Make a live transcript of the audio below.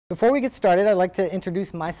Before we get started, I'd like to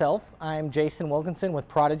introduce myself. I'm Jason Wilkinson with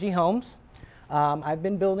Prodigy Homes. I've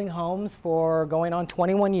been building homes for going on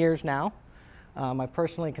 21 years now. I've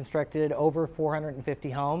personally constructed over 450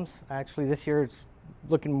 homes. Actually, this year it's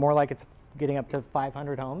looking more like it's getting up to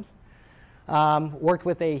 500 homes. Worked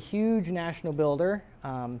with a huge national builder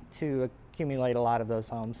to accumulate a lot of those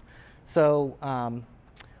homes. So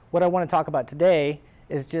what I want to talk about today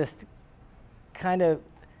is just kind of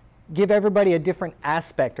give everybody a different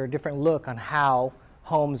aspect or a different look on how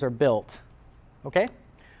homes are built. Okay?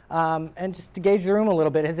 And just to gauge the room a little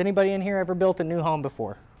bit, has anybody in here ever built a new home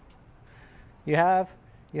before? You have?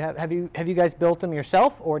 Have you guys built them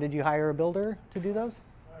yourself, or did you hire a builder to do those?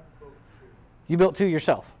 I built two. You built two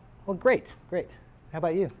yourself. Well, great, great. How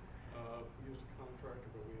about you? We used a contractor,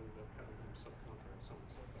 but we ended up having them subcontract some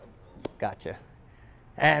stuff out. Gotcha.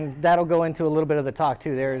 And that'll go into a little bit of the talk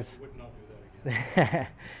too. I would not do that again.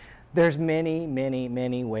 There's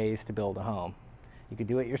many ways to build a home. You could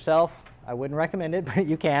do it yourself. I wouldn't recommend it, but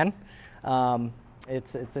you can.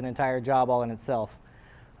 It's an entire job all in itself.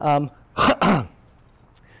 So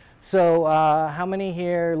how many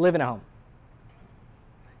here live in a home?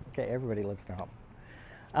 Okay, everybody lives in a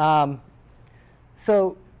home.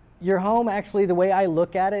 So your home, actually, the way I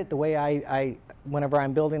look at it, the way I whenever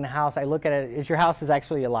I'm building the house, I look at it is your house is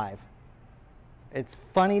actually alive. It's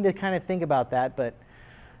funny to kind of think about that, but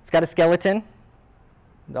it's got a skeleton,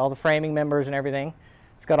 all the framing members and everything.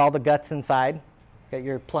 It's got all the guts inside. It's got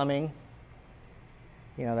your plumbing.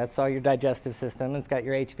 You know, that's all your digestive system. It's got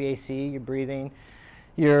your HVAC, your breathing,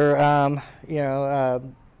 your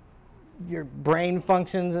your brain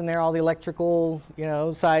functions in there, all the electrical,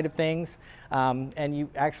 side of things. And you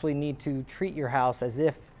actually need to treat your house as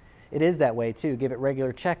if it is that way too. Give it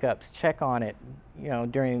regular checkups, check on it,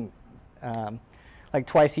 during like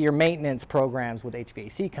twice a year maintenance programs with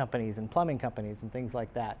HVAC companies and plumbing companies and things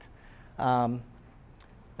like that.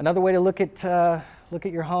 Another way to look at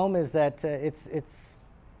your home is that it's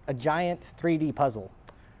a giant 3D puzzle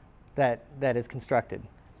that is constructed.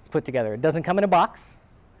 It's put together. It doesn't come in a box.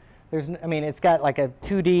 It's got like a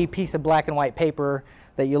 2D piece of black and white paper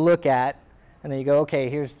that you look at, and then you go, okay,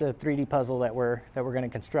 here's the 3D puzzle that we're going to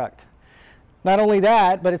construct. Not only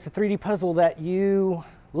that, but it's a 3D puzzle that you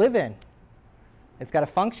live in. It's got to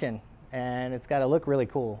function, and it's got to look really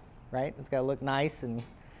cool, right? It's got to look nice and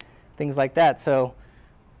things like that. So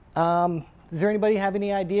does there anybody have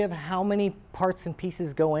any idea of how many parts and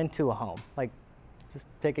pieces go into a home? Like, just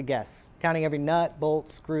take a guess. Counting every nut,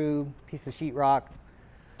 bolt, screw, piece of sheetrock,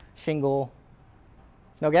 shingle.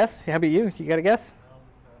 No guess? How about you? You got a guess?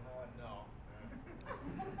 No.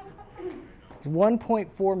 It's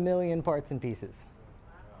 1.4 million parts and pieces.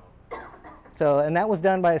 So, and that was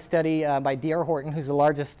done by a study by D.R. Horton, who's the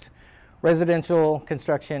largest residential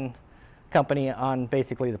construction company on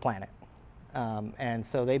basically the planet. And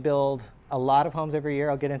so they build a lot of homes every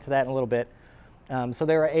year. I'll get into that in a little bit. So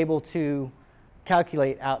they were able to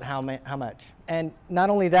calculate out how much. And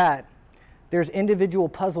not only that, there's individual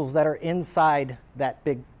puzzles that are inside that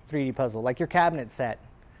big 3D puzzle, like your cabinet set.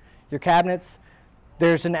 Your cabinets,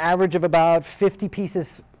 there's an average of about 50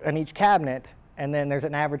 pieces in each cabinet, and then there's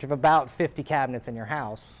an average of about 50 cabinets in your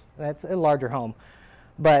house. That's a larger home.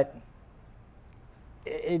 But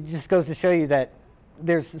it just goes to show you that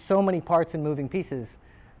there's so many parts and moving pieces.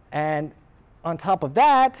 And on top of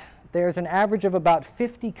that, there's an average of about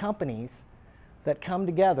 50 companies that come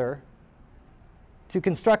together to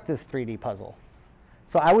construct this 3D puzzle.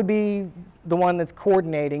 So I would be the one that's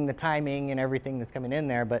coordinating the timing and everything that's coming in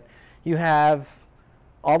there, but you have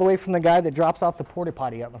all the way from the guy that drops off the porta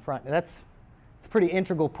potty out in the front. It's a pretty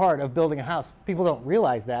integral part of building a house. People don't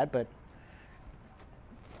realize that, but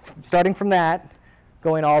starting from that,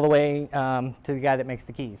 going all the way to the guy that makes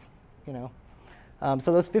the keys, So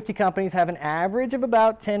those 50 companies have an average of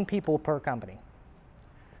about 10 people per company.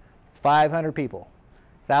 It's 500 people,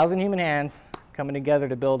 1,000 human hands coming together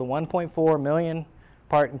to build a 1.4 million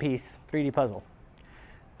part and piece 3D puzzle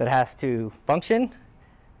that has to function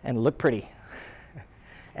and look pretty.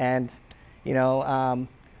 And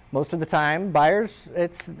most of the time, buyers,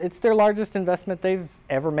 it's their largest investment they've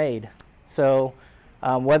ever made. So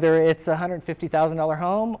whether it's a $150,000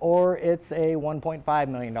 home or it's a $1.5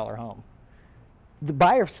 million home, the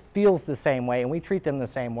buyer feels the same way, and we treat them the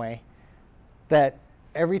same way, that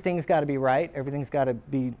everything's got to be right, everything's got to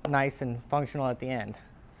be nice and functional at the end.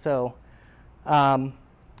 So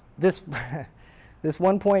this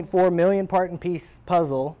 1.4 million part and piece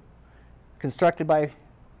puzzle, constructed by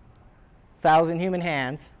 1,000 human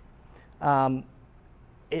hands,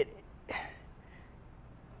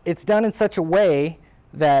 it's done in such a way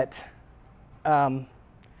that,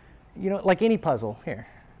 like any puzzle, here,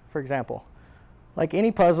 for example. Like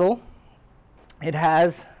any puzzle, it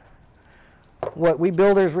has what we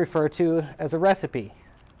builders refer to as a recipe.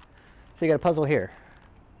 So you got a puzzle here.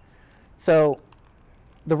 So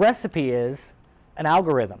the recipe is an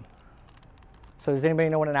algorithm. So does anybody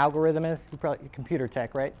know what an algorithm is? You probably computer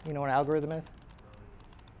tech, right? You know what an algorithm is?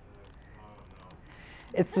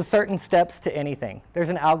 It's the certain steps to anything. There's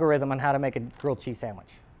an algorithm on how to make a grilled cheese sandwich,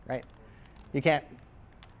 right? You can't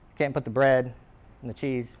put the bread and the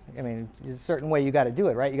cheese. I mean, there's a certain way you got to do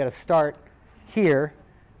it, right? You got to start here,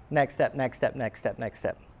 next step, next step, next step, next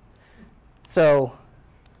step. So,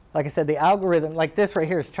 like I said, the algorithm, like this right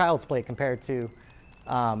here, is child's play compared to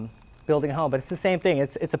building a home, but it's the same thing.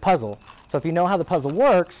 It's a puzzle. So if you know how the puzzle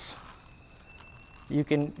works, you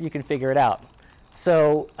can figure it out.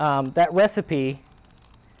 So that recipe,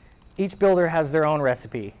 each builder has their own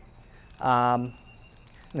recipe. And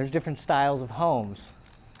there's different styles of homes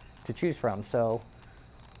to choose from. So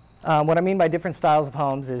what I mean by different styles of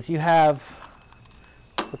homes is you have,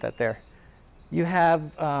 put that there, you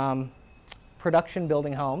have production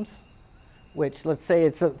building homes, which let's say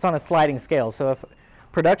it's on a sliding scale. So if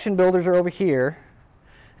production builders are over here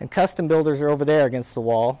and custom builders are over there against the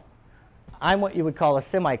wall, I'm what you would call a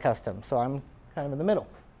semi-custom. So I'm kind of in the middle.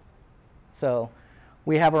 So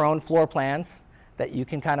we have our own floor plans that you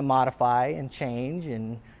can kind of modify and change,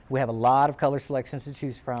 and we have a lot of color selections to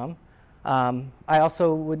choose from. I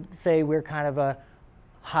also would say we're kind of a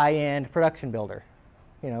high-end production builder,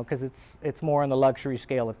 you know, because it's more on the luxury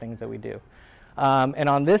scale of things that we do. And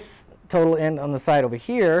on this total end on the side over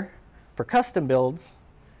here, for custom builds,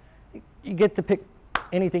 you get to pick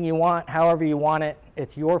anything you want, however you want it.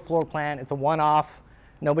 It's your floor plan. It's a one-off.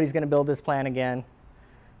 Nobody's going to build this plan again.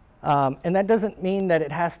 And that doesn't mean that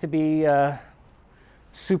it has to be a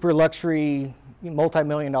super luxury,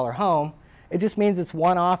 multi-million-dollar home. It just means it's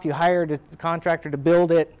one-off. You hired a contractor to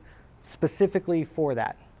build it specifically for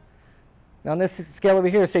that. Now on this scale over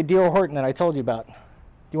here, say D.R. Horton that I told you about. Do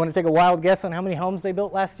you want to take a wild guess on how many homes they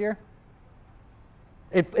built last year?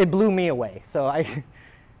 It blew me away. So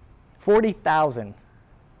 40,000.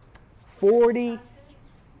 40?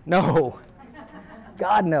 No.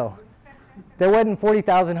 God, no. There wasn't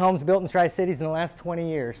 40,000 homes built in Tri-Cities in the last 20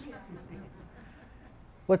 years.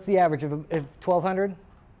 What's the average of 1,200?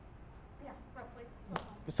 Yeah, roughly.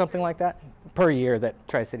 Something like that per year that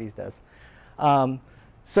Tri-Cities does.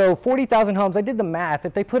 So 40,000 homes, I did the math.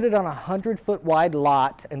 If they put it on a 100-foot wide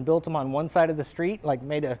lot and built them on one side of the street, like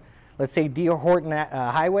made a, let's say, D.R. Horton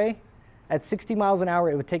highway, at 60 miles an hour,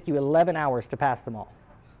 it would take you 11 hours to pass them all.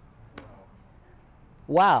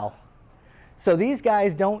 Wow. So these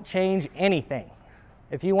guys don't change anything.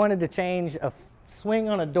 If you wanted to change a swing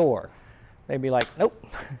on a door, they'd be like, nope.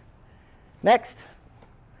 Next.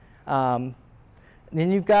 Then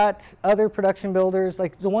you've got other production builders,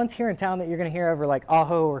 like the ones here in town that you're going to hear of are like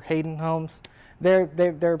Aho or Hayden Homes.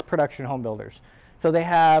 They're production home builders. So they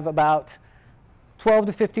have about 12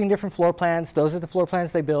 to 15 different floor plans. Those are the floor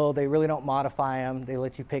plans they build. They really don't modify them. They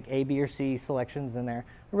let you pick A, B, or C selections in there.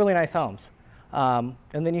 They're really nice homes. And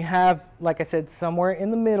then you have, like I said, somewhere in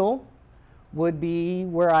the middle would be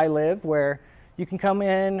where I live, where you can come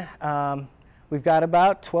in. We've got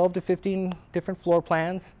about 12 to 15 different floor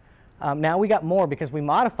plans. Now we got more because we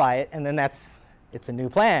modify it, and then it's a new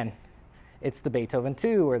plan. It's the Beethoven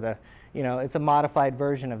 2, or it's a modified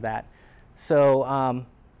version of that. So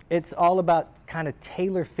it's all about kind of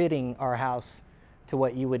tailor fitting our house to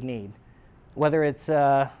what you would need. Whether it's,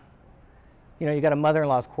 you got a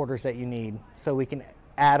mother-in-law's quarters that you need, so we can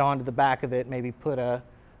add on to the back of it, maybe put a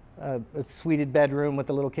suited bedroom with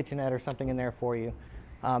a little kitchenette or something in there for you,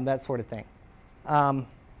 that sort of thing.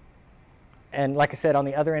 And like I said, on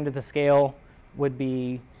the other end of the scale would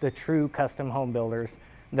be the true custom home builders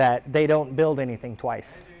that they don't build anything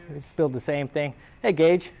twice. They just build the same thing. Hey,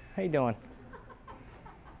 Gage, how you doing?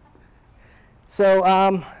 So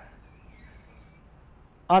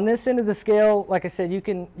on this end of the scale, like I said, you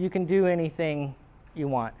can do anything you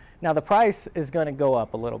want. Now the price is going to go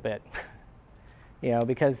up a little bit,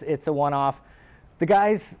 because it's a one-off. The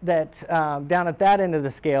guys that down at that end of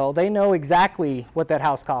the scale, they know exactly what that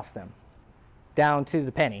house cost them, down to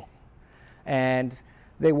the penny. And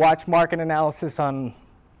they watch market analysis on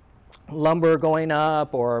lumber going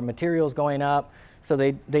up or materials going up, so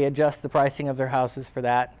they adjust the pricing of their houses for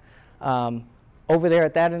that. Over there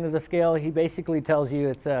at that end of the scale, he basically tells you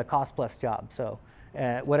it's a cost plus job. So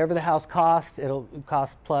whatever the house costs, it'll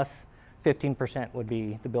cost plus 15% would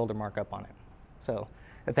be the builder markup on it. So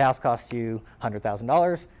if the house costs you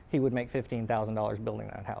 $100,000, he would make $15,000 building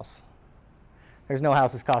that house. There's no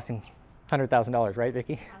houses costing $100,000, right,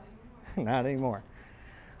 Vicki? Not anymore.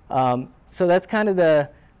 So that's kind of the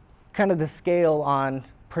kind of the scale on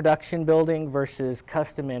production building versus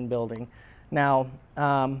custom in building. Now,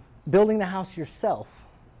 building the house yourself.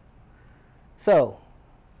 So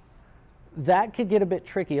that could get a bit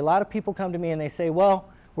tricky. A lot of people come to me and they say, well,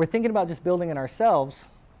 we're thinking about just building it ourselves,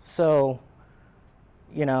 so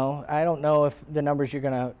you know, I don't know if the numbers are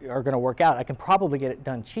gonna work out. I can probably get it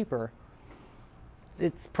done cheaper.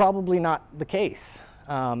 It's probably not the case,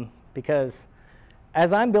 because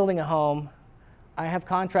as I'm building a home, I have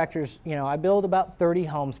contractors, you know, I build about 30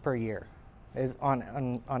 homes per year is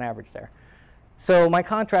on average there. So my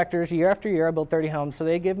contractors, year after year, I build 30 homes, so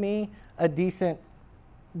they give me a decent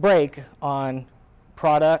break on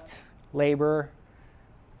product, labor,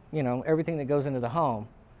 you know, everything that goes into the home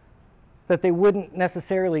that they wouldn't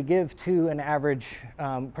necessarily give to an average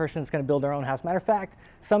person that's going to build their own house. Matter of fact,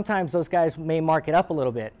 sometimes those guys may mark it up a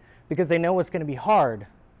little bit because they know it's going to be hard.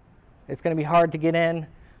 It's going to be hard to get in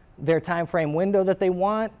their time frame window that they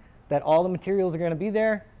want, that all the materials are going to be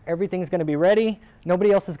there, everything's going to be ready,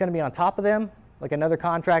 nobody else is going to be on top of them, like another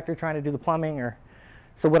contractor trying to do the plumbing.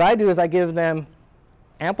 So what I do is I give them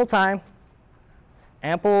ample time,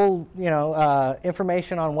 ample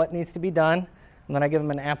information on what needs to be done, and then I give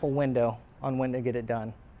them an ample window on when to get it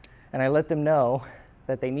done. And I let them know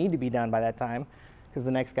that they need to be done by that time because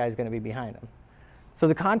the next guy is going to be behind them. So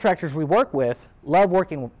the contractors we work with love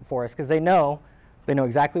working for us because they know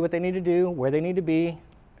exactly what they need to do, where they need to be,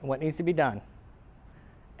 and what needs to be done,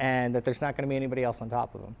 and that there's not going to be anybody else on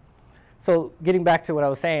top of them. So getting back to what I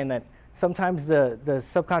was saying, that sometimes the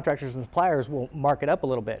subcontractors and suppliers will mark it up a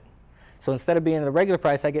little bit. So instead of being the regular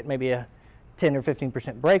price, I get maybe a 10 or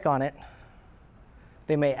 15% break on it.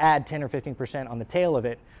 They may add 10 or 15% on the tail of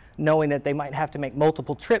it, knowing that they might have to make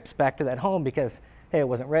multiple trips back to that home because, hey, it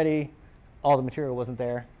wasn't ready, all the material wasn't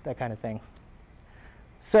there, that kind of thing.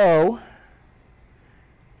 So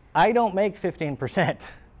I don't make 15%.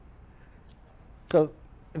 So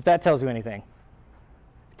if that tells you anything.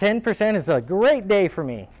 10% is a great day for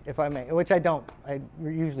me if I make, which I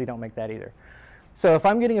usually don't make that either. So if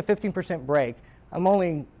I'm getting a 15% break, I'm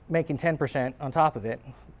only making 10% on top of it,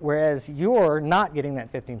 whereas you're not getting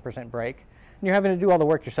that 15% break, and you're having to do all the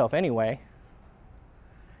work yourself anyway,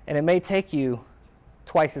 and it may take you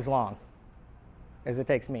twice as long as it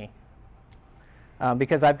takes me,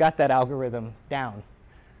 because I've got that algorithm down.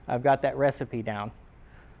 I've got that recipe down.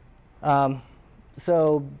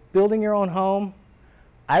 So building your own home,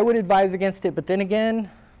 I would advise against it, but then again,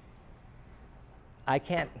 I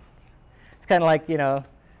can't. It's kind of like, you know,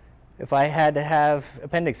 if I had to have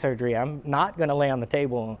appendix surgery, I'm not going to lay on the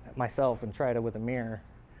table myself and try to with a mirror.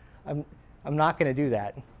 I'm not going to do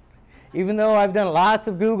that. Even though I've done lots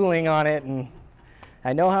of Googling on it and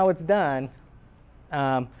I know how it's done.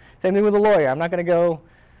 Same thing with a lawyer. I'm not going to go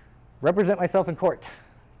represent myself in court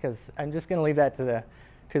because I'm just going to leave that to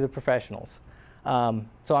the professionals.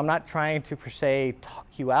 So I'm not trying to per se talk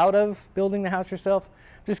you out of building the house yourself.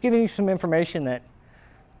 I'm just giving you some information that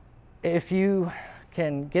if you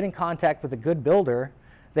can get in contact with a good builder,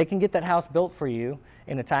 they can get that house built for you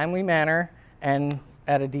in a timely manner and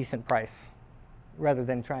at a decent price rather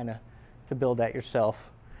than trying to build that yourself.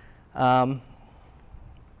 Hold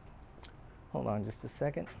on just a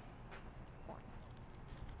second.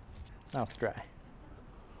 Now it's dry.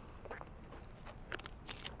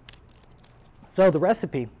 So the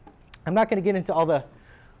recipe, I'm not going to get into all the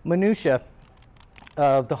minutia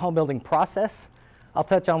of the home building process. I'll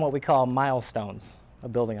touch on what we call milestones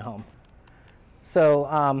of building a home.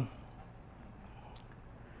 So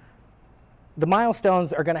the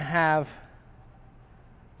milestones are going to have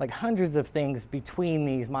like hundreds of things between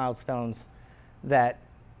these milestones that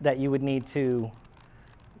you would need to,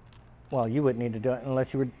 well, you wouldn't need to do it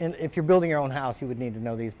unless you were, if you're building your own house, you would need to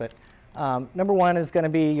know these. But number one is going to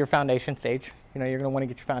be your foundation stage. You know, you're going to want to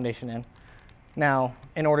get your foundation in. Now,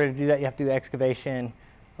 in order to do that, you have to do excavation,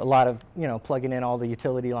 a lot of, you know, plugging in all the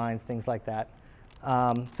utility lines, things like that.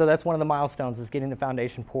 So that's one of the milestones, is getting the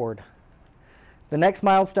foundation poured. The next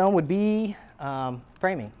milestone would be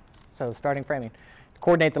framing. So starting framing.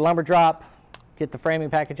 Coordinate the lumber drop, get the framing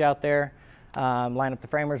package out there, line up the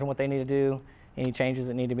framers and what they need to do, any changes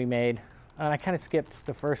that need to be made. And I kind of skipped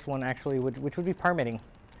the first one actually, which would be permitting.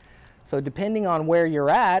 So depending on where you're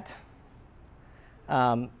at,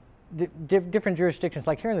 different jurisdictions,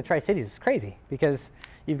 like here in the Tri-Cities, it's crazy because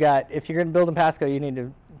you've got, if you're going to build in Pasco, you need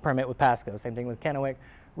to permit with Pasco. Same thing with Kennewick,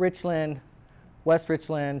 Richland, West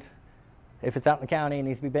Richland. If it's out in the county, it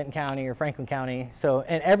needs to be Benton County or Franklin County. So,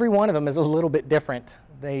 and every one of them is a little bit different.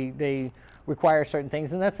 They require certain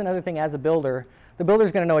things, and that's another thing as a builder. The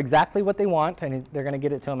builder's going to know exactly what they want, and they're going to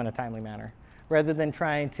get it to them in a timely manner, rather than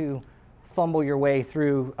trying to fumble your way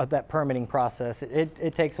through that permitting process.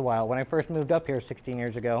 It takes a while. When I first moved up here 16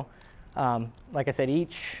 years ago, like I said,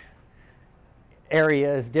 each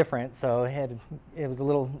area is different, so it was a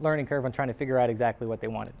little learning curve on trying to figure out exactly what they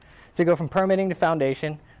wanted. So you go from permitting to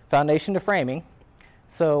foundation, foundation to framing.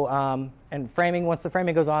 So, and framing, once the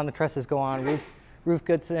framing goes on, the trusses go on, roof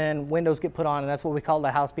gets in, windows get put on, and that's what we call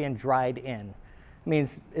the house being dried in. It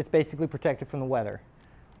means it's basically protected from the weather.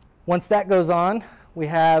 Once that goes on, we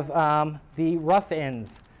have the rough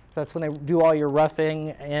ends. So that's when they do all your roughing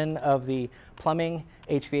in of the plumbing,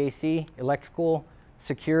 HVAC, electrical,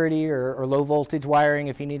 security, or low voltage wiring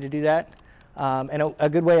if you need to do that. And a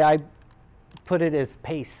good way I put it is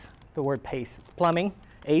PACE, the word PACE. It's plumbing,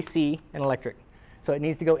 AC, and electric. So it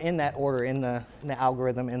needs to go in that order in the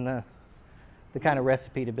algorithm, in the kind of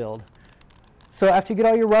recipe to build. So after you get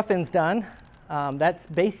all your rough ends done, that's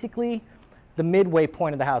basically the midway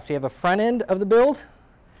point of the house. So you have a front end of the build,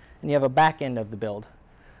 and you have a back end of the build.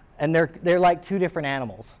 And they're like two different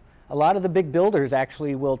animals. A lot of the big builders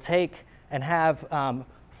actually will take and have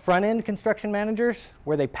front end construction managers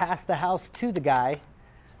where they pass the house to the guy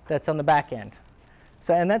that's on the back end.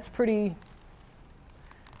 So, and that's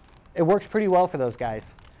it works pretty well for those guys.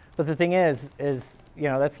 But the thing is, you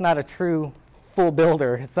know, that's not a true full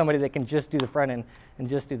builder. It's somebody that can just do the front end and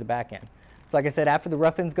just do the back end. So like I said, after the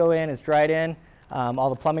rough ends go in, it's dried in, all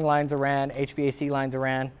the plumbing lines are ran, HVAC lines are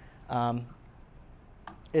ran.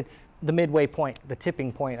 It's the midway point, the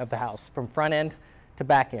tipping point of the house, from front end to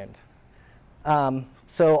back end.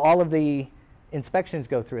 So all of the inspections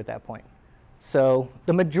go through at that point. So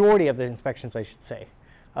the majority of the inspections, I should say,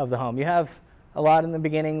 of the home. You have a lot in the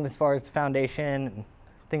beginning as far as the foundation and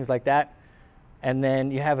things like that. And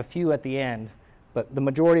then you have a few at the end. But the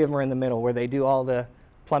majority of them are in the middle where they do all the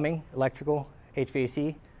plumbing, electrical,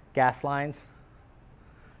 HVAC, gas lines,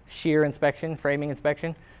 shear inspection, framing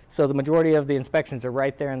inspection. So the majority of the inspections are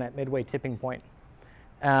right there in that midway tipping point.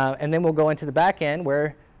 And then we'll go into the back end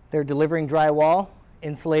where they're delivering drywall,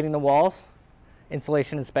 insulating the walls.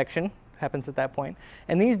 Insulation inspection happens at that point.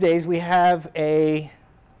 And these days we have a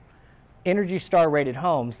Energy Star rated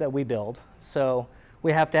homes that we build. So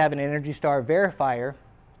we have to have an Energy Star verifier,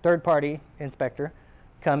 third-party inspector,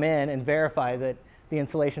 come in and verify that the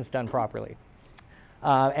installation's done properly.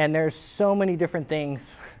 And there's so many different things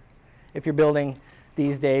if you're building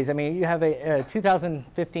these days. I mean, you have a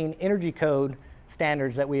 2015 Energy Code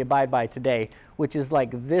standards that we abide by today, which is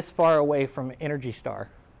like this far away from Energy Star.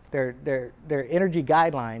 They're energy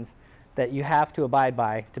guidelines that you have to abide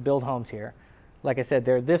by to build homes here. Like I said,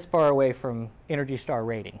 they're this far away from Energy Star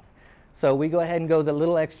rating. So we go ahead and go the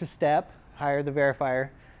little extra step, hire the verifier,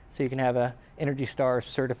 so you can have a Energy Star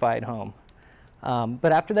certified home.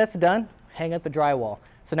 But after that's done, hang up the drywall.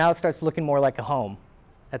 So now it starts looking more like a home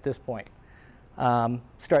at this point.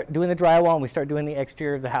 Start doing the drywall and we start doing the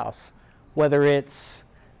exterior of the house. Whether it's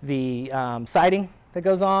the siding that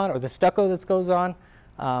goes on or the stucco that goes on.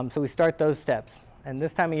 So we start those steps. And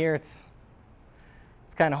this time of year, it's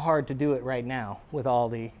kind of hard to do it right now with all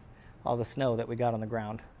the snow that we got on the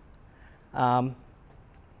ground.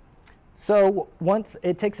 So once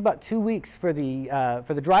it takes about 2 weeks for the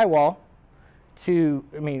drywall to,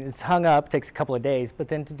 I mean, it's hung up, takes a couple of days, but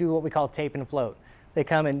then to do what we call tape and float. They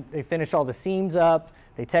come and they finish all the seams up,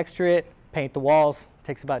 they texture it, paint the walls. It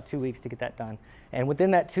takes about 2 weeks to get that done. And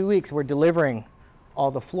within that 2 weeks, we're delivering all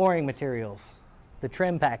the flooring materials, the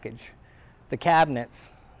trim package, the cabinets,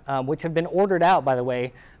 which have been ordered out, by the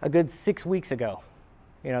way, a good 6 weeks ago.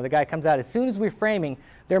 You know, the guy comes out, as soon as we're framing,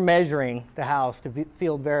 they're measuring the house to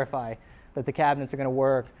field verify that the cabinets are going to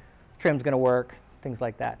work, trim's going to work, things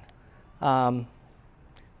like that.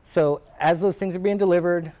 So as those things are being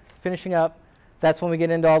delivered, finishing up, that's when we get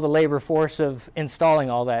into all the labor force of installing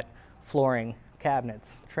all that flooring, cabinets,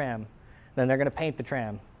 trim. Then they're going to paint the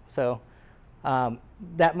trim. So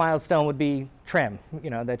that milestone would be trim, you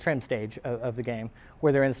know, the trim stage of the game,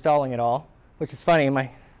 where they're installing it all, which is funny.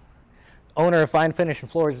 My owner of Fine Finish and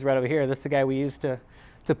Floors is right over here. This is the guy we used to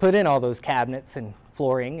put in all those cabinets and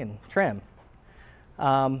flooring and trim.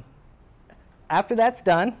 After that's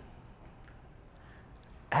done,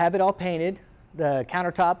 have it all painted. The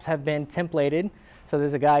countertops have been templated. So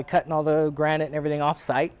there's a guy cutting all the granite and everything off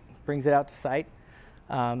site, brings it out to site,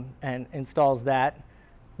 and installs that.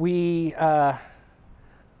 We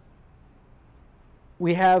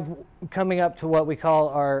have coming up to what we call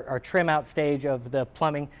our trim out stage of the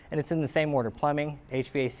plumbing, and it's in the same order: plumbing,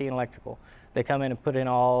 HVAC, and electrical. They come in and put in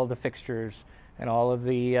all the fixtures and all of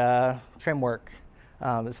the trim work,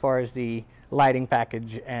 as far as the lighting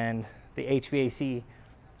package and the HVAC,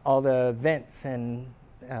 all the vents and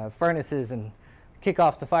furnaces, and kick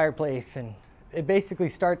off the fireplace. And it basically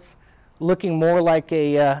starts looking more like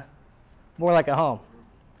a home.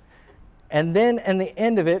 And then in the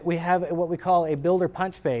end of it, we have what we call a builder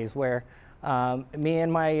punch phase, where me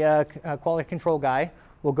and my quality control guy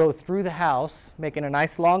will go through the house, making a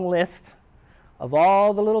nice long list of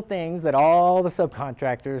all the little things that all the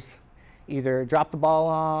subcontractors either dropped the ball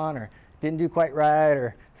on or didn't do quite right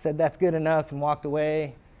or said that's good enough and walked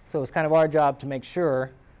away. So it's kind of our job to make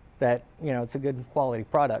sure that, you know, it's a good quality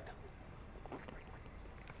product.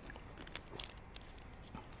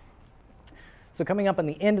 So coming up on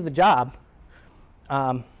the end of the job,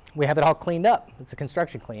 we have it all cleaned up. It's a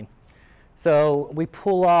construction clean. So we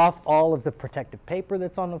pull off all of the protective paper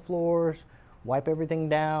that's on the floors, wipe everything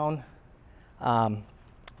down,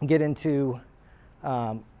 get into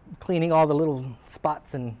cleaning all the little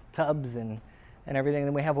spots and tubs and everything. And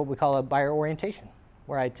then we have what we call a buyer orientation,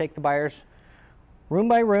 where I take the buyers room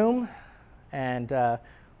by room, and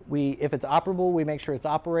if it's operable, we make sure it's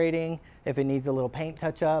operating. If it needs a little paint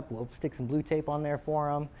touch up, we'll stick some blue tape on there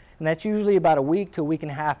for them. And that's usually about a week to a week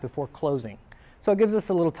and a half before closing. So it gives us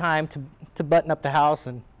a little time to button up the house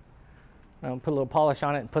and put a little polish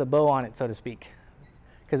on it and put a bow on it, so to speak,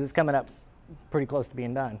 because it's coming up pretty close to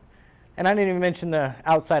being done. And I didn't even mention the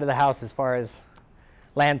outside of the house as far as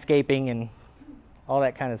landscaping and all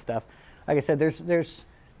that kind of stuff. Like I said, there's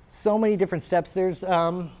so many different steps. There's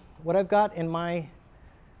what I've got in my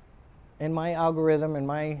algorithm, in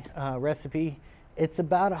my recipe. It's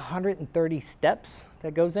about 130 steps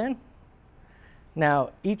that goes in. Now,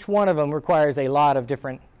 each one of them requires a lot of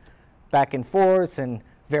different back and forths and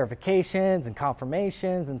verifications and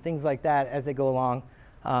confirmations and things like that as they go along,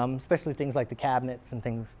 especially things like the cabinets and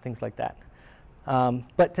things like that.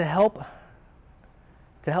 But to help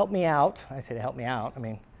me out, I say to help me out, I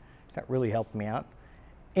mean, it's not really helping me out.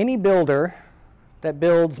 Any builder that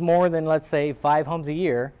builds more than, let's say, 5 homes a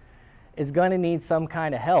year is going to need some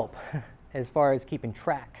kind of help as far as keeping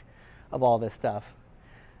track of all this stuff.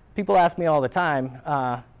 People ask me all the time,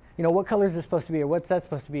 you know, what color is this supposed to be, or what's that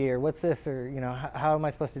supposed to be, or what's this, or, you know, how am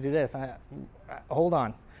I supposed to do this? Hold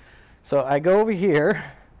on. So I go over here,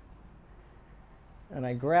 and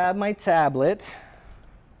I grab my tablet,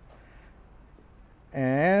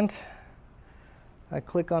 and I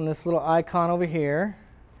click on this little icon over here.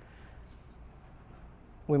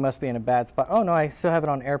 We must be in a bad spot. Oh, no, I still have it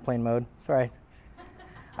on airplane mode. Sorry.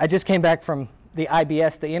 I just came back from the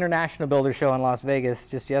IBS, the International Builder Show in Las Vegas,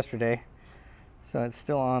 just yesterday. So it's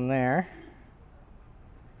still on there.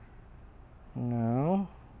 No,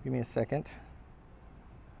 give me a second.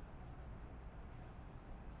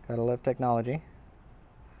 Gotta love technology.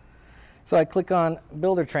 So I click on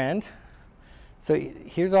Builder Trend. So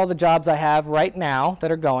here's all the jobs I have right now that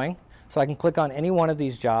are going. So I can click on any one of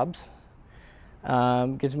these jobs.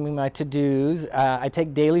 Gives me my to-dos. I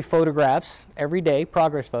take daily photographs every day,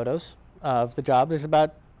 progress photos of the job. There's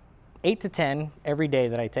about 8 to 10 every day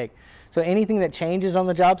that I take. So anything that changes on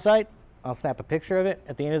the job site, I'll snap a picture of it.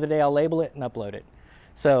 At the end of the day, I'll label it and upload it.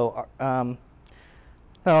 So not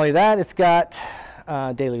only that, it's got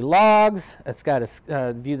daily logs. It's got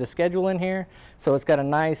a view the schedule in here. So it's got a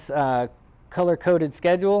nice color-coded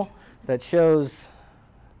schedule that shows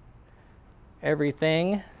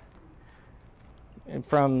everything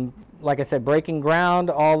from, like I said, breaking ground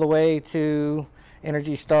all the way to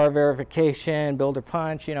Energy Star verification, builder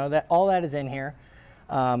punch, you know, that all that is in here.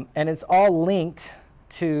 And it's all linked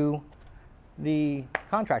to the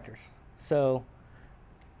contractors. So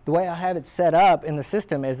the way I have it set up in the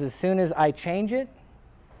system is as soon as I change it,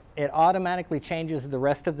 it automatically changes the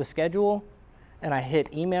rest of the schedule, and I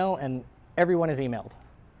hit email, and everyone is emailed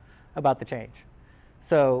about the change.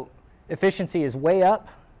 So efficiency is way up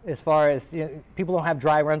as far as, you know, people don't have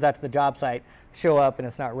dry runs out to the job site, show up, and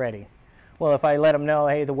it's not ready. Well, if I let them know,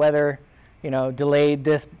 hey, the weather, you know, delayed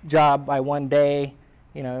this job by 1 day,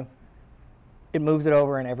 you know, it moves it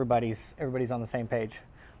over and everybody's on the same page.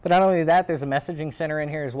 But not only that, there's a messaging center in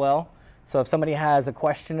here as well. So if somebody has a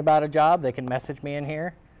question about a job, they can message me in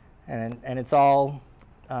here, and it's all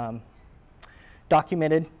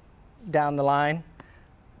documented down the line.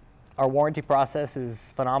 Our warranty process is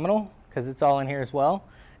phenomenal because it's all in here as well.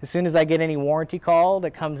 As soon as I get any warranty call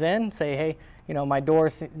that comes in, say, hey, you know, my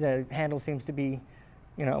the handle seems to be,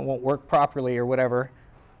 you know, won't work properly or whatever,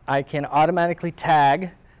 I can automatically tag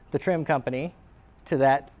the trim company to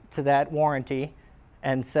that warranty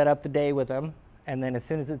and set up the day with them. And then as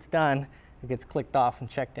soon as it's done, it gets clicked off and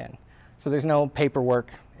checked in. So there's no paperwork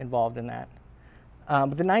involved in that.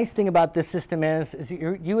 But the nice thing about this system is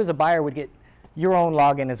you as a buyer would get your own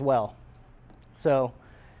login as well. So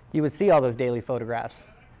you would see all those daily photographs.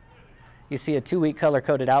 You see a 2-week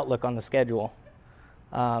color-coded outlook on the schedule.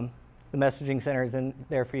 the messaging center is in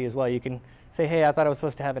there for you as well. You can say, hey, I thought I was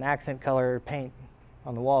supposed to have an accent color paint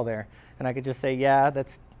on the wall there. And I could just say, yeah,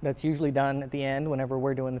 that's usually done at the end whenever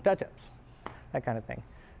we're doing the touch-ups, that kind of thing.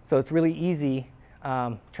 So it's really easy,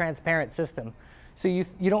 transparent system. So you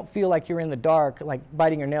don't feel like you're in the dark, like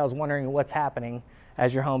biting your nails, wondering what's happening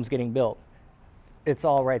as your home's getting built. It's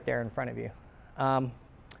all right there in front of you.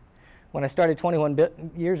 When I started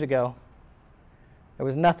 21 years ago, there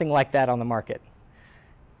was nothing like that on the market.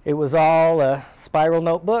 It was all a spiral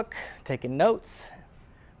notebook, taking notes,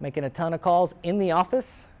 making a ton of calls in the office.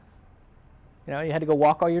 You know, you had to go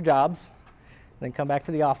walk all your jobs, then come back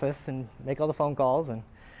to the office and make all the phone calls. And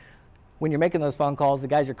when you're making those phone calls, the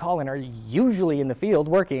guys you're calling are usually in the field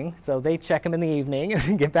working, so they check them in the evening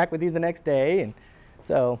and get back with you the next day. And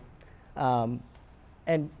so,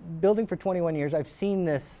 and building for 21 years, I've seen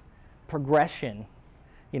this progression.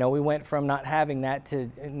 You know, we went from not having that to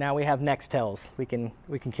now we have Nextels. We can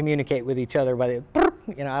communicate with each other by the,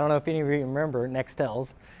 you know, I don't know if any of you remember Nextels.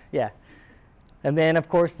 Yeah. And then, of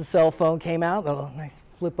course, the cell phone came out. The nice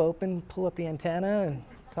flip open, pull up the antenna, and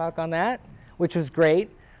talk on that, which was great.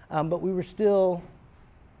 But we were still,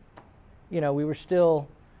 you know,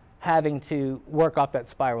 having to work off that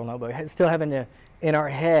spiral notebook. Still having to, in our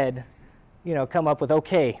head, you know, come up with,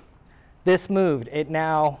 okay, this moved. It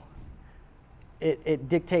now, it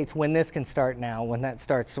dictates when this can start now, when that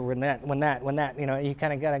starts, or when that, you know, you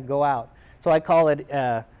kind of got to go out. So I call it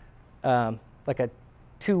like a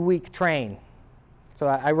 2-week train. So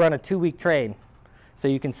I run a 2-week train, so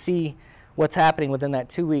you can see what's happening within that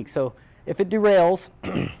 2 weeks. So if it derails,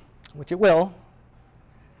 which it will,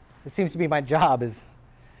 it seems to be my job is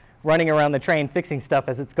running around the train fixing stuff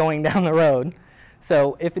as it's going down the road.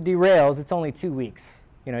 So if it derails, it's only 2 weeks.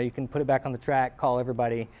 You know, you can put it back on the track, call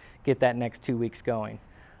everybody, get that next 2 weeks going.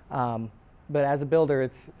 But as a builder,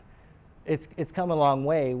 it's come a long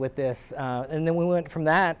way with this. And then we went from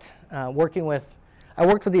that, I worked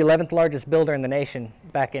with the 11th largest builder in the nation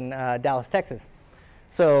back in Dallas, Texas.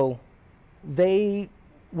 So they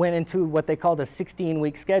went into what they called a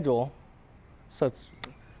 16-week schedule. So it's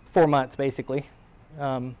 4 months, basically,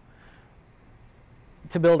 to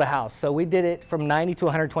build a house. So we did it from 90 to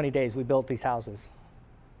 120 days. We built these houses,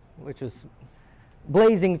 which was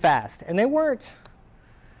blazing fast. And they weren't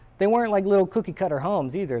like little cookie cutter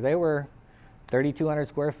homes either. They were 3,200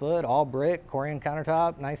 square foot, all brick, Corian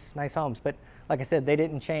countertop, nice homes. But like I said, they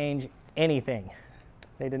didn't change anything.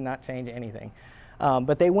 They did not change anything.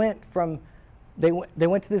 But they went to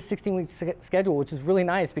this 16-week schedule, which is really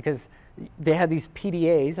nice because they had these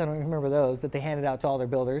PDAs, I don't even remember those, that they handed out to all their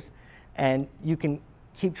builders. And you can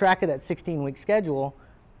keep track of that 16-week schedule,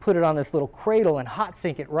 put it on this little cradle and hot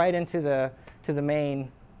sink it right into the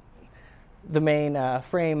main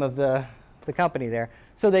frame of the company there,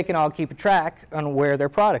 so they can all keep a track on where their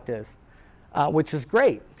product is, which is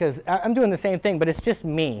great because I'm doing the same thing, but it's just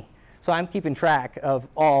me. So I'm keeping track of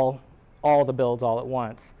all the builds all at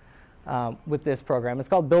once with this program. It's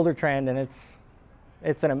called Builder Trend, and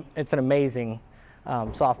it's an amazing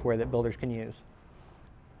software that builders can use.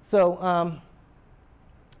 So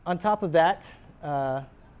on top of that,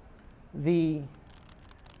 the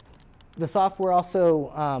software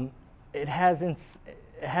also it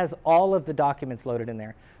has all of the documents loaded in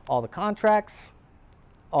there, all the contracts,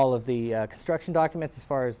 all of the construction documents as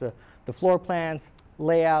far as the floor plans,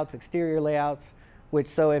 layouts, exterior layouts. Which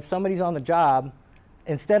so if somebody's on the job,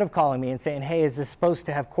 instead of calling me and saying, hey, is this supposed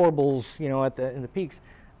to have corbels, you know, in the peaks,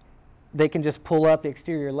 they can just pull up the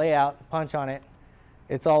exterior layout, punch on it.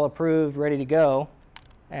 It's all approved, ready to go,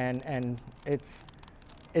 and it's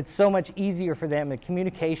so much easier for them. The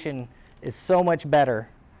communication is so much better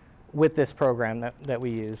with this program that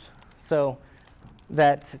we use. So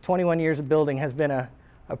that 21 years of building has been a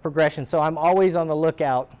progression. So I'm always on the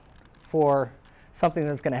lookout for something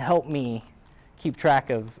that's going to help me keep track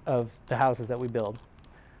of the houses that we build.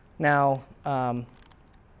 Now,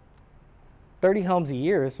 30 homes a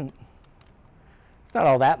year it's not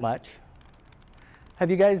all that much. Have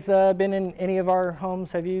you guys been in any of our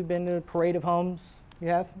homes? Have you been to a parade of homes? You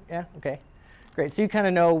have? Yeah? Okay. Great. So you kind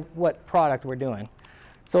of know what product we're doing.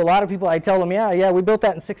 So a lot of people, I tell them, yeah, we built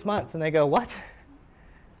that in 6 months. And they go, what?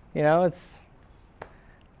 You know, it's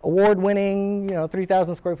award-winning, you know,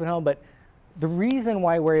 3,000 square foot home. But the reason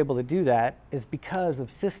why we're able to do that is because of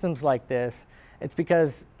systems like this. It's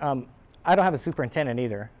because I don't have a superintendent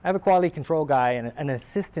either. I have a quality control guy and an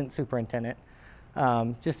assistant superintendent,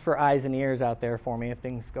 just for eyes and ears out there for me if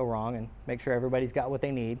things go wrong and make sure everybody's got what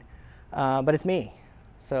they need. But it's me.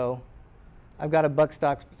 So I've got a buck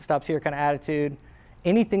stops here kind of attitude.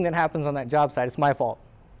 Anything that happens on that job site, it's my fault.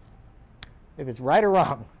 If it's right or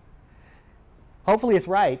wrong. Hopefully it's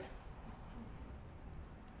right,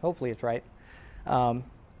 Hopefully it's right.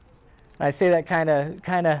 I say that kind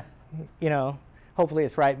of, you know, hopefully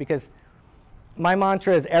it's right, because my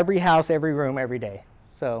mantra is every house, every room, every day.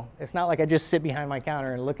 So it's not like I just sit behind my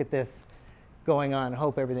counter and look at this going on and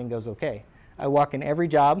hope everything goes okay. I walk in every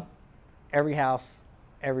job, every house,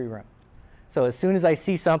 every room. So as soon as I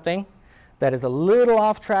see something that is a little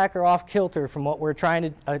off track or off kilter from what we're trying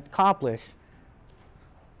to accomplish,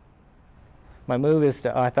 my move is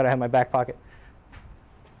to, oh, I thought I had my back pocket.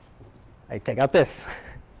 I take out this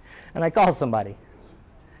and I call somebody.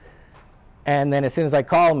 And then as soon as I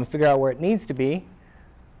call them and figure out where it needs to be,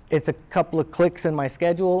 it's a couple of clicks in my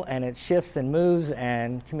schedule, and it shifts and moves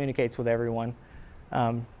and communicates with everyone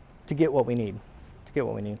to get what we need.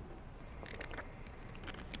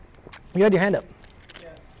 You had your hand up. Yeah.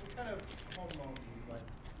 What kind of home loan do you like?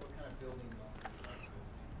 What kind of building loan do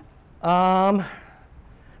you like?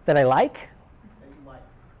 That I like? That you like?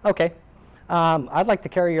 Okay. I'd like to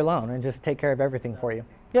carry your loan and just take care of everything for you.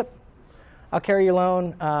 Yep. I'll carry your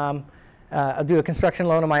loan. I'll do a construction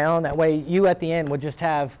loan of my own. That way you at the end would just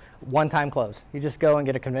have one-time close. You just go and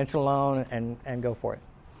get a conventional loan and go for it.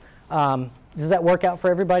 Does that work out for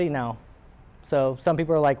everybody? No. So some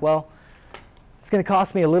people are like, well, it's going to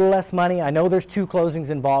cost me a little less money. I know there's 2 closings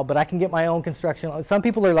involved, but I can get my own construction loan. Some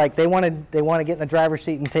people are like, they want to get in the driver's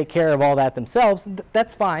seat and take care of all that themselves.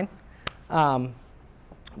 That's fine.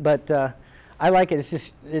 But I like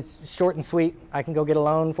it. It's short and sweet. I can go get a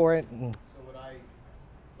loan for it. And So would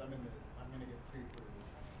I'm going to get pre-approved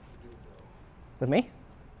to do a bill. with me?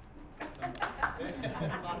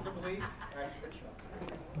 Possibly.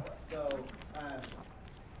 So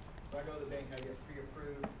I go to the bank, I get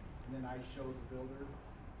pre-approved, and then I show the builder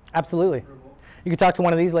Absolutely. approval, You can talk to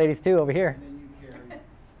one of these ladies too over here. and then you carry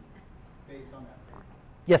based on that.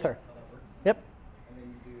 Yes, sir. How that works? Yep. And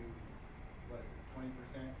then you do, what is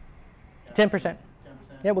it, 20%? 10%. 10%?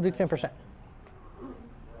 Yeah, we'll do That's 10%. check, and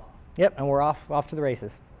we're off. Yep, and we're off to the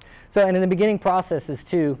races. So, and in the beginning processes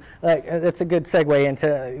too, that's a good segue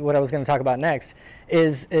into what I was going to talk about next,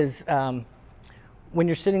 is when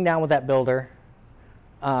you're sitting down with that builder,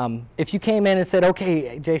 if you came in and said,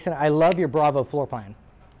 okay, Jason, I love your Bravo floor plan.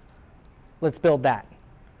 Let's build that.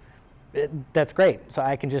 That's great. So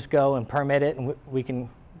I can just go and permit it, and we can,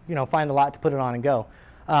 find the lot to put it on and go.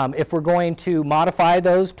 If we're going to modify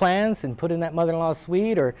those plans and put in that mother-in-law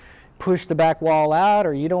suite, or push the back wall out,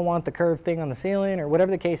 or you don't want the curved thing on the ceiling, or whatever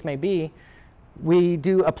the case may be, we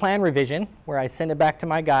do a plan revision where I send it back to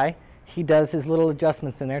my guy. He does his little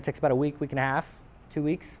adjustments in there. It takes about a week, week and a half, 2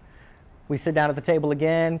 weeks. We sit down at the table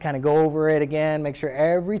again, kind of go over it again, make sure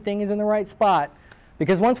everything is in the right spot.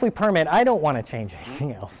 Because once we permit, I don't want to change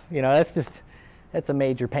anything else. That's a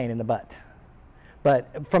major pain in the butt.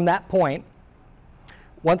 But from that point,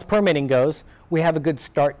 once permitting goes, we have a good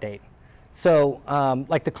start date. So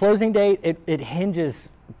like the closing date, it hinges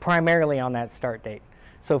primarily on that start date.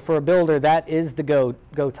 So for a builder, that is the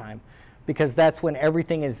go time, because that's when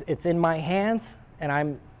everything it's in my hands and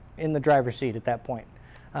I'm in the driver's seat at that point.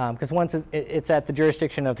 Because once it's at the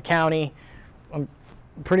jurisdiction of the county, I'm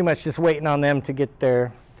pretty much just waiting on them to get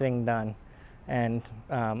their thing done. And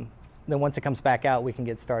then once it comes back out, we can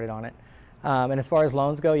get started on it. And as far as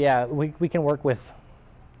loans go, yeah, we can work with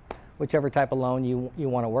whichever type of loan you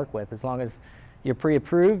want to work with. As long as you're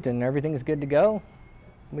pre-approved and everything is good to go,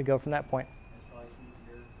 we go from that point. It's probably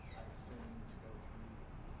easier, I assume, to go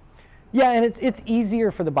through. Yeah, and it's easier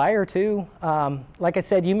for the buyer too. Like I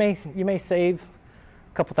said, you may save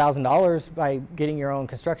a couple $1,000s by getting your own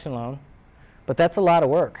construction loan, but that's a lot of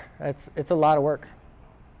work. It's a lot of work,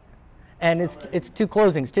 and it's 2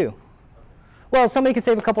 closings too. Well, somebody can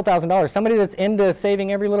save a couple $1,000s. Somebody that's into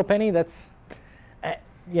saving every little penny, that's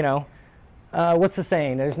what's the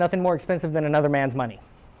saying? There's nothing more expensive than another man's money,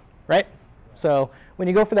 right? So when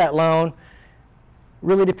you go for that loan,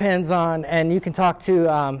 really depends on, and you can talk to,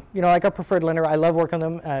 like our preferred lender. I love working with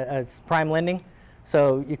them as Prime Lending.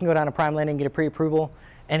 So you can go down to Prime Lending, get a pre-approval,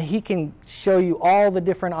 and he can show you all the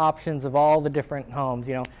different options of all the different homes.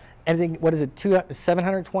 Anything, what is it,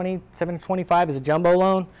 720, 725 is a jumbo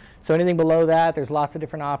loan. So anything below that, there's lots of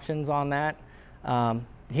different options on that.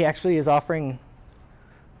 He actually is offering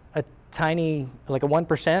a tiny, like a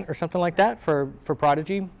 1% or something like that for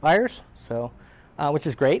Prodigy buyers. So, which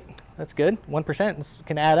is great. That's good. 1%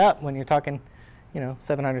 can add up when you're talking,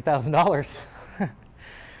 $700,000.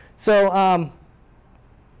 So,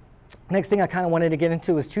 next thing I kind of wanted to get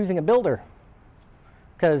into is choosing a builder.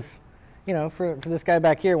 Because, for this guy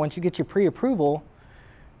back here, once you get your pre-approval,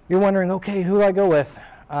 you're wondering, okay, who do I go with?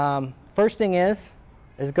 First thing is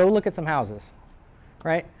go look at some houses,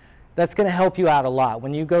 right? That's going to help you out a lot.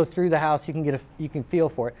 When you go through the house, you can feel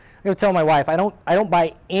for it. I'm going to tell my wife, I don't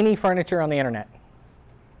buy any furniture on the internet.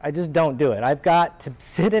 I just don't do it. I've got to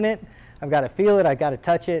sit in it. I've got to feel it. I've got to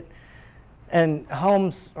touch it. And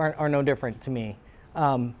homes are no different to me.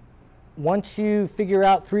 Once you figure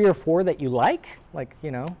out 3 or 4 that you like, I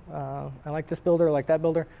like this builder, I like that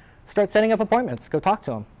builder, start setting up appointments. Go talk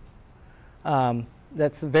to them.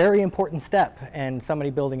 That's a very important step in somebody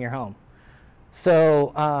building your home.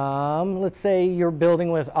 So let's say you're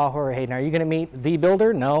building with Aho or Hayden. Are you going to meet the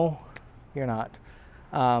builder? No, you're not.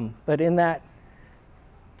 But in that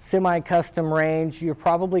semi-custom range, you're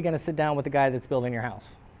probably going to sit down with the guy that's building your house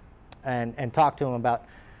and talk to him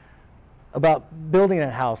about building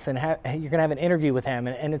that house, and you're going to have an interview with him,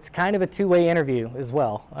 and it's kind of a two-way interview as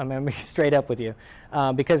well. I'm going to be straight up with you,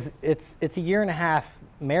 because it's a 1.5-year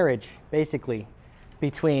marriage basically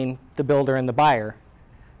between the builder and the buyer.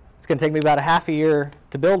 It's going to take me about a half a year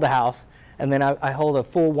to build the house, and then I hold a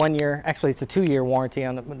full 1 year, actually it's a 2-year warranty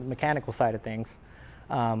on the mechanical side of things.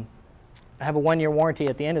 I have a 1-year warranty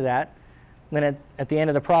at the end of that. And then at the end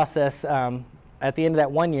of the process, at the end of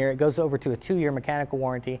that 1 year, it goes over to a 2-year mechanical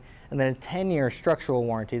warranty, and then a 10-year structural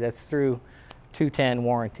warranty. That's through 210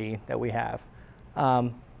 warranty that we have.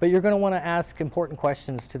 But you're going to want to ask important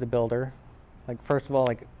questions to the builder. Like, first of all,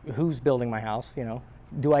 like, who's building my house?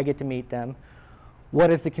 Do I get to meet them? What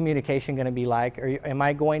is the communication going to be like? Am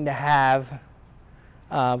I going to have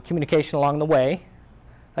communication along the way?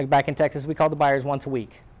 Like back in Texas, we called the buyers once a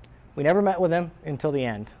week. We never met with them until the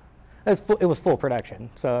end. It was full production,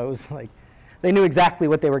 so it was like they knew exactly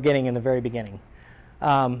what they were getting in the very beginning.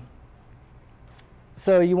 So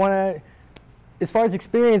you want to, as far as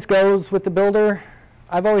experience goes with the builder,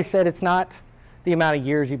 I've always said it's not the amount of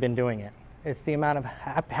years you've been doing it. It's the amount of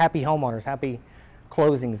happy homeowners, happy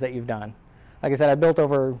closings that you've done. Like I said, I built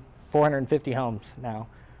over 450 homes now.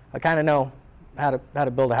 I kind of know how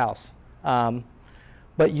to build a house.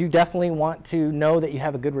 But you definitely want to know that you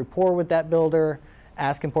have a good rapport with that builder.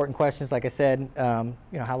 Ask important questions, like I said.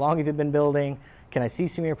 How long have you been building? Can I see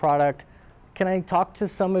some of your product? Can I talk to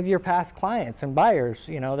some of your past clients and buyers?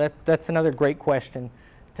 That's another great question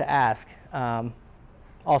to ask.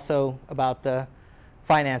 Also about the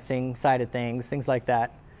financing side of things like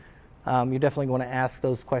that. You definitely want to ask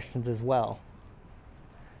those questions as well.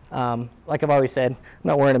 Like I've always said, I'm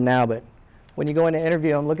not wearing them now, but when you go in to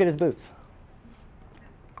interview him, look at his boots.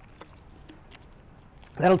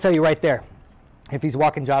 That'll tell you right there if he's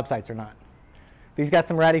walking job sites or not. If he's got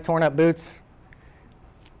some ratty, torn up boots,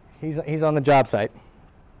 he's on the job site.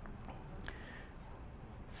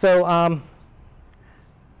 So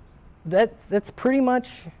that's pretty much,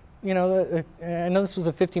 I know this was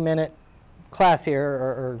a 50-minute class here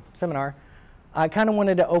or seminar. I kind of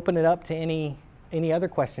wanted to open it up to any other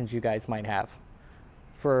questions you guys might have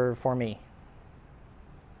for me.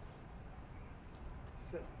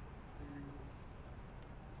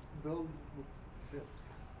 Build with SIPs.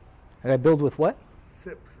 Did I build with what?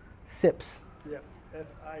 SIPs. SIPs. Yep. SIPs.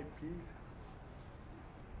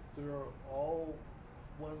 They're all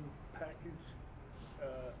one package.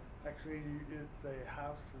 Actually, it's a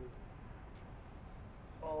house that's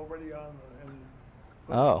already on and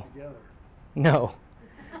put together. No.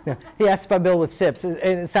 No. He asked if I build with SIPs, and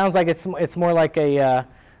it sounds like it's more like a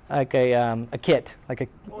kit, like a.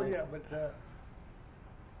 Oh yeah, but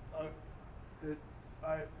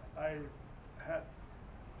I had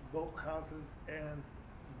built houses and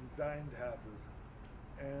designed houses,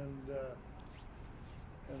 and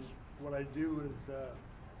what I do is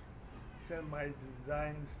send my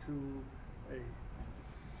designs to a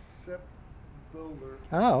SIP builder.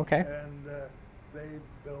 Oh, okay. And they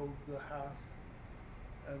build the house,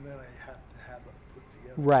 and then I have to have it put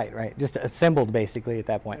together. Right. Just assembled basically at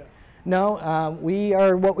that point. Yeah. No, we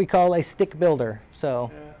are what we call a stick builder.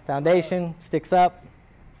 So foundation sticks up.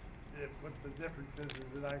 What the difference is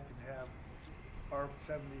that I can have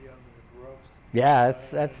R70 under the gross. Yeah,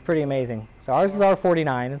 that's pretty amazing. So ours is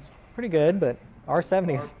R49. It's pretty good, but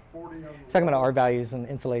R70's. Talking about R values and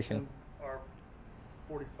insulation. And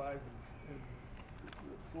R45 in the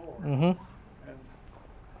floor. Mm-hmm. And you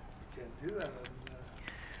can't do that.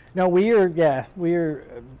 No, we are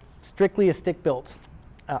strictly a stick built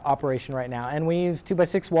operation right now, and we use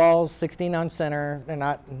 2x6 walls, 16 on center. They're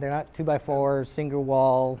not 2x4 single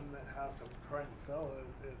wall. And that house I'm trying to sell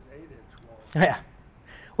is 8-inch walls. Yeah.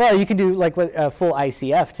 Well, you can do like full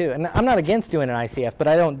ICF too, and I'm not against doing an ICF, but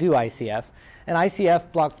I don't do ICF. And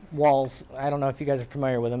ICF block walls, I don't know if you guys are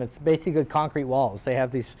familiar with them. It's basically concrete walls. They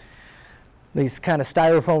have these kind of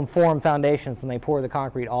styrofoam form foundations, and they pour the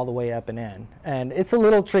concrete all the way up and in. And it's a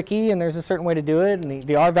little tricky, and there's a certain way to do it, and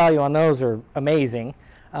the R value on those are amazing.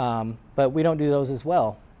 But we don't do those as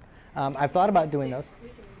well. I've thought about doing those. We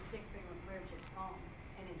can stick figure with Bridget's home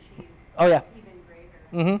and achieve Oh yeah. even greater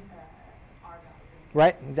Mhm. R value.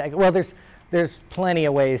 Right, exactly. Well, there's plenty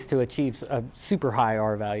of ways to achieve super high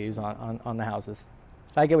R values on the houses.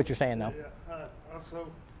 I get what you're saying, though. Yeah, also,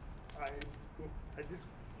 I just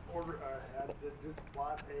ordered, I had just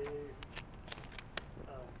bought a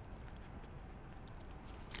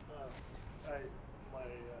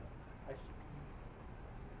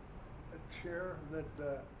chair that,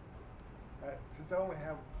 since I only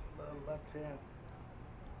have the left hand,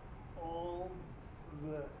 all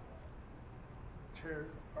the chairs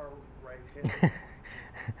are right-handed.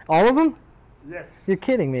 All of them? Yes. You're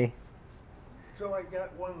kidding me. So I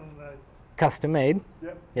got one, Custom made.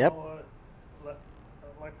 yep. Yep. all,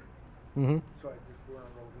 electric. Mm-hmm. So I just went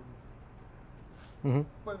and wrote Mm-hmm.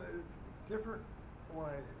 But it's different when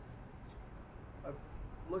I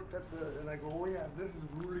looked at the, and I go, oh yeah, this is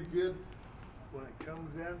really good. When it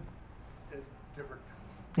comes in, it's different.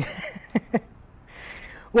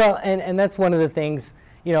 Well, and that's one of the things,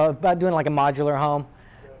 you know, about doing like a modular home.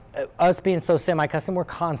 Us being so semi-custom, we're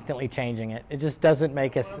constantly changing it. It just doesn't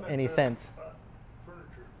make us any sense.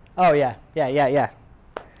 Furniture. Oh yeah, yeah.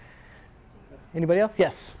 Anybody else?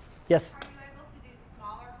 Yes. Yes. Are you able to do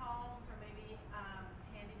smaller homes or maybe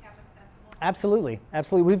handicap accessible?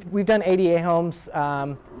 Absolutely. We've done ADA homes,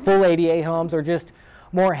 full ADA homes, or just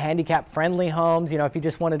more handicap-friendly homes. You know, if you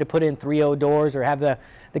just wanted to put in 3.0 doors or have the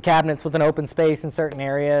cabinets with an open space in certain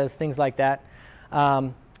areas, things like that.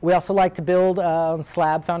 We also like to build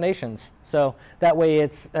slab foundations, so that way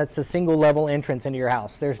it's a single-level entrance into your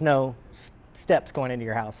house. There's no steps going into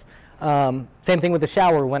your house. Same thing with the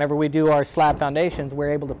shower. Whenever we do our slab foundations,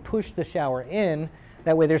 we're able to push the shower in.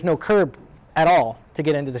 That way there's no curb at all to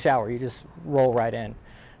get into the shower. You just roll right in.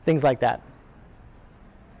 Things like that.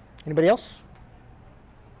 Anybody else?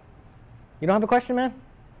 You don't have a question, man?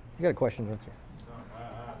 You got a question, don't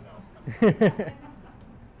you? No.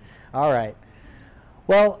 All right.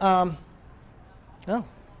 Well,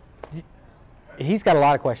 he's got a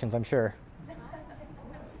lot of questions, I'm sure.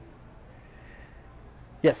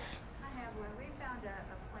 Yes. I have one. We found a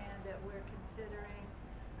plan that we're considering.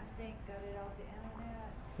 I think got it off the internet.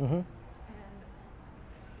 Mm-hmm. And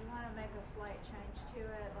we want to make a slight change to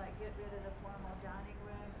it, like get rid of the formal dining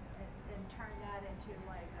room and turn that into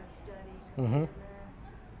like a study Mm-hmm. computer room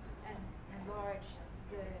and enlarge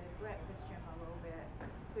the breakfast room a little bit,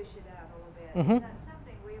 push it out a little bit. Mm-hmm. Is that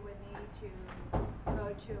something we would need to go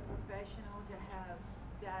to a professional to have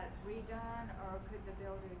that redone, or could the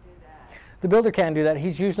builder do that? The builder can do that.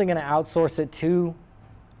 He's usually going to outsource it to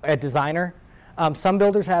a designer. Some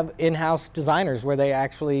builders have in-house designers where they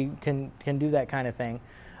actually can do that kind of thing.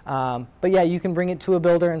 But yeah, you can bring it to a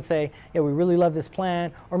builder and say, yeah, we really love this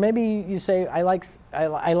plan. Or maybe you say, I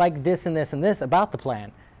like this and this and this about the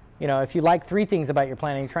plan. You know, if you like 3 things about your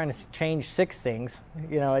plan and you're trying to change 6 things,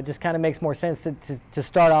 you know, it just kind of makes more sense to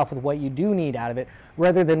start off with what you do need out of it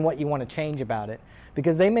rather than what you want to change about it.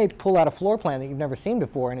 Because they may pull out a floor plan that you've never seen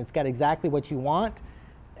before and it's got exactly what you want,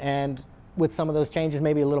 and with some of those changes,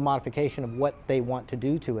 maybe a little modification of what they want to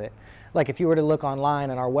do to it. Like if you were to look online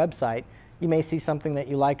on our website, you may see something that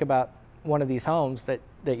you like about one of these homes that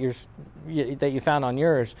you found on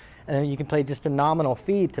yours, and then you can pay just a nominal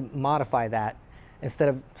fee to modify that instead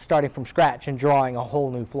of starting from scratch and drawing a whole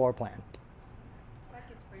new floor plan. That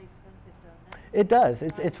gets pretty expensive, doesn't it? It does.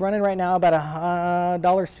 It's running right now about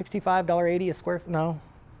 $1.65, $1.80 a square foot. No,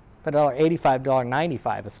 about $1.85,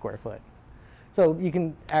 $1.95 a square foot. So you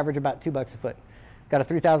can average about $2 a foot. Got a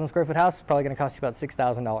 3,000 square foot house, probably going to cost you about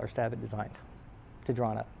 $6,000 to have it designed, to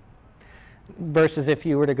drawn up. Versus if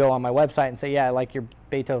you were to go on my website and say, yeah, I like your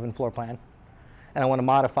Beethoven floor plan, and I want to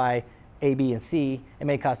modify A, B, and C, it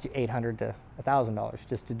may cost you $800 to $1,000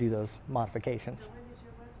 just to do those modifications. So what is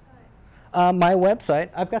your website? My website,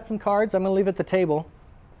 I've got some cards. I'm going to leave at the table.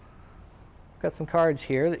 Got some cards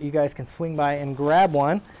here that you guys can swing by and grab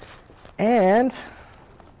one. And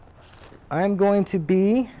I'm going to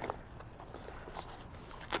be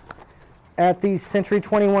at the Century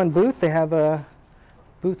 21 booth. They have a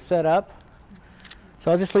booth set up. So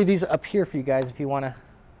I'll just leave these up here for you guys if you want to.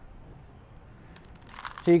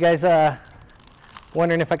 So you guys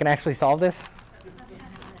wondering if I can actually solve this?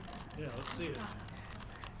 Yeah, let's see it.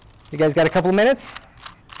 You guys got a couple of minutes?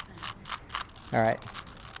 All right.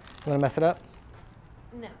 You want to mess it up?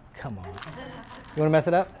 No. Come on. You want to mess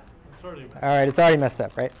it up? It's already. All right, it's already messed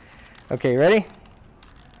up, right? Okay, you ready?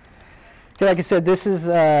 Okay, like I said, this is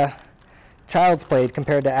child's play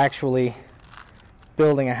compared to actually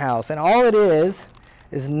building a house. And all it is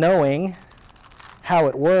knowing how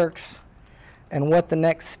it works and what the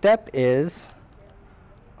next step is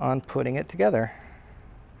on putting it together.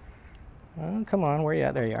 Oh, come on, where are you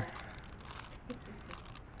at? There you are.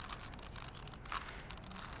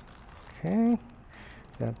 Okay,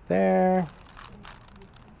 got there. Are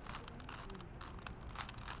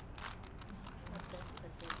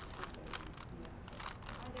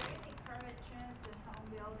there any current trends in home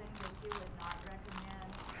building that you would not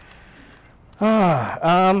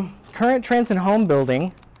recommend? Current trends in home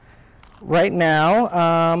building right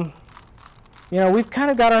now, you know, we've kind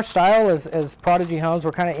of got our style as Prodigy Homes.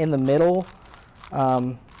 We're kind of in the middle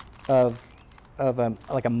of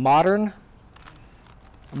like a modern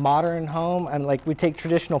home, and like we take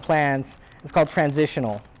traditional plans. It's called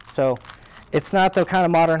transitional. So it's not the kind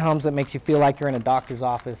of modern homes that makes you feel like you're in a doctor's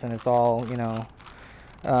office and it's all, you know,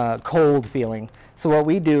 cold feeling. So what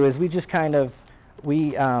we do is we just kind of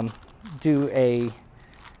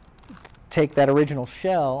take that original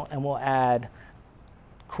shell and we'll add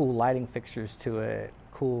cool lighting fixtures to it,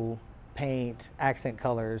 cool paint, accent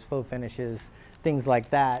colors, faux finishes, things like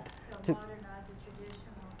that. So modern, not the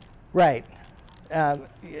traditional. Right.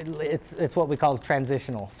 It's what we call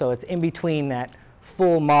transitional. So it's in between that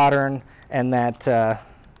full modern and that,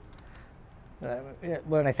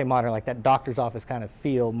 when I say modern, like that doctor's office kind of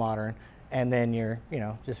feel modern, and then you're, you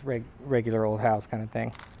know, just regular old house kind of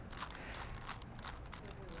thing.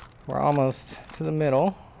 We're almost to the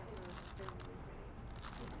middle.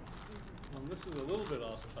 This is a little bit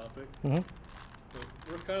off topic, Mm-hmm. but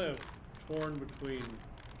we're kind of torn between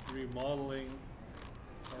remodeling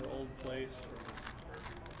our old place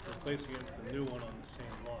or replacing it with a new one on the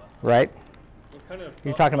same lot. Right. What kind of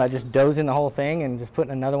You're thought talking about process- just dozing the whole thing and just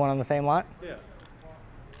putting another one on the same lot? Yeah.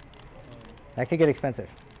 That could get expensive.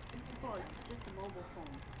 Well, it's just a mobile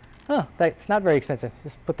phone. Oh, that's not very expensive.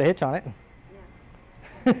 Just put the hitch on it.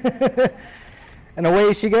 Yes. And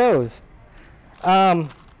away she goes.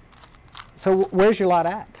 So where's your lot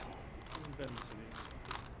at? In Benton City.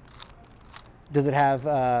 Does it have It's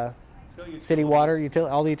got city utilities. water,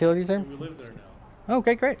 all the utilities there? We live there now. Oh,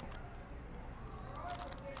 okay, great.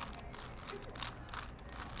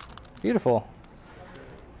 Beautiful.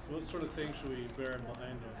 So what sort of things should we bear in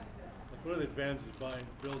mind? Like what are the advantages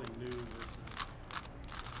of building new versus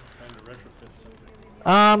trying to retrofit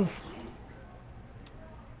something?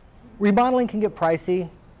 Remodeling can get pricey,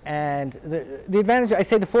 and the advantage, I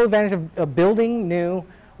say the full advantage of building new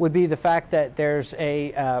would be the fact that there's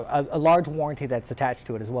a large warranty that's attached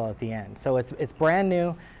to it as well at the end. So it's brand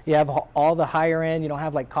new. You have all the higher end. You don't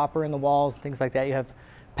have like copper in the walls and things like that. You have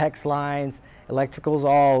PEX lines, electricals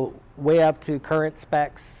all way up to current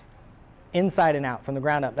specs, inside and out from the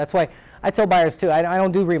ground up. That's why I tell buyers too, I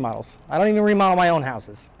don't do remodels. I don't even remodel my own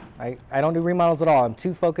houses. I don't do remodels at all. I'm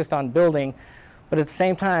too focused on building. But at the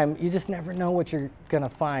same time, you just never know what you're going to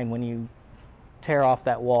find when you tear off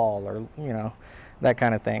that wall or, you know, that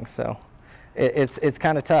kind of thing. So it's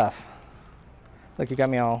kind of tough. Look, you got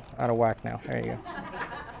me all out of whack now. There you go.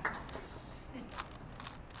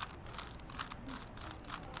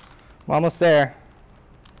 I'm almost there.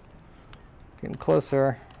 Getting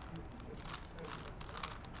closer.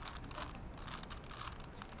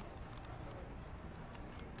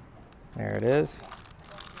 There it is.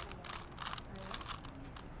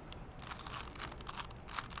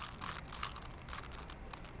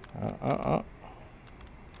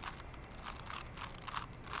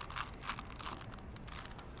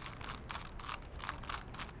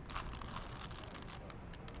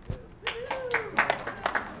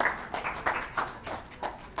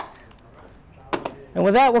 And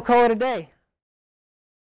with that, we'll call it a day.